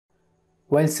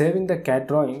While saving the CAD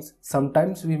drawings,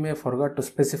 sometimes we may forget to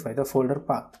specify the folder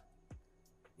path.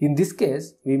 In this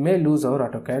case, we may lose our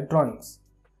AutoCAD drawings.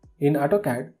 In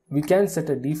AutoCAD, we can set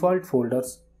a default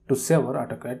folders to save our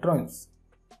AutoCAD drawings.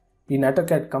 In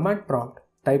AutoCAD command prompt,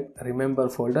 type remember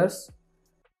folders.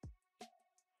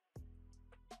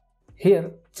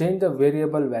 Here, change the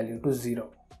variable value to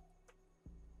 0.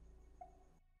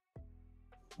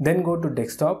 Then go to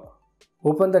desktop,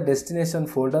 open the destination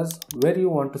folders where you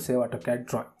want to save AutoCAD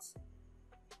drawings.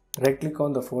 Right click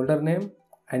on the folder name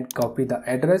and copy the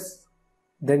address.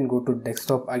 Then go to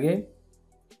desktop again.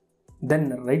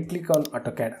 Then right click on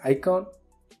AutoCAD icon.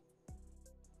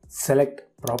 Select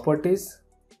properties.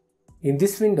 In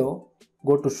this window,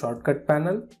 go to shortcut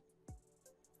panel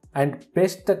and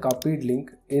paste the copied link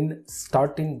in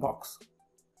starting box.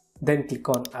 Then click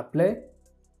on apply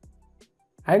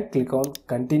and click on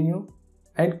continue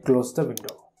and close the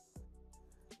window.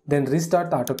 Then restart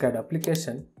the AutoCAD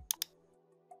application.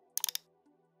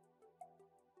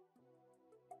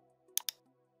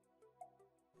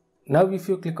 Now if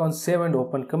you click on save and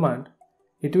open command,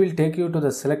 it will take you to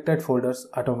the selected folders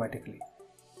automatically.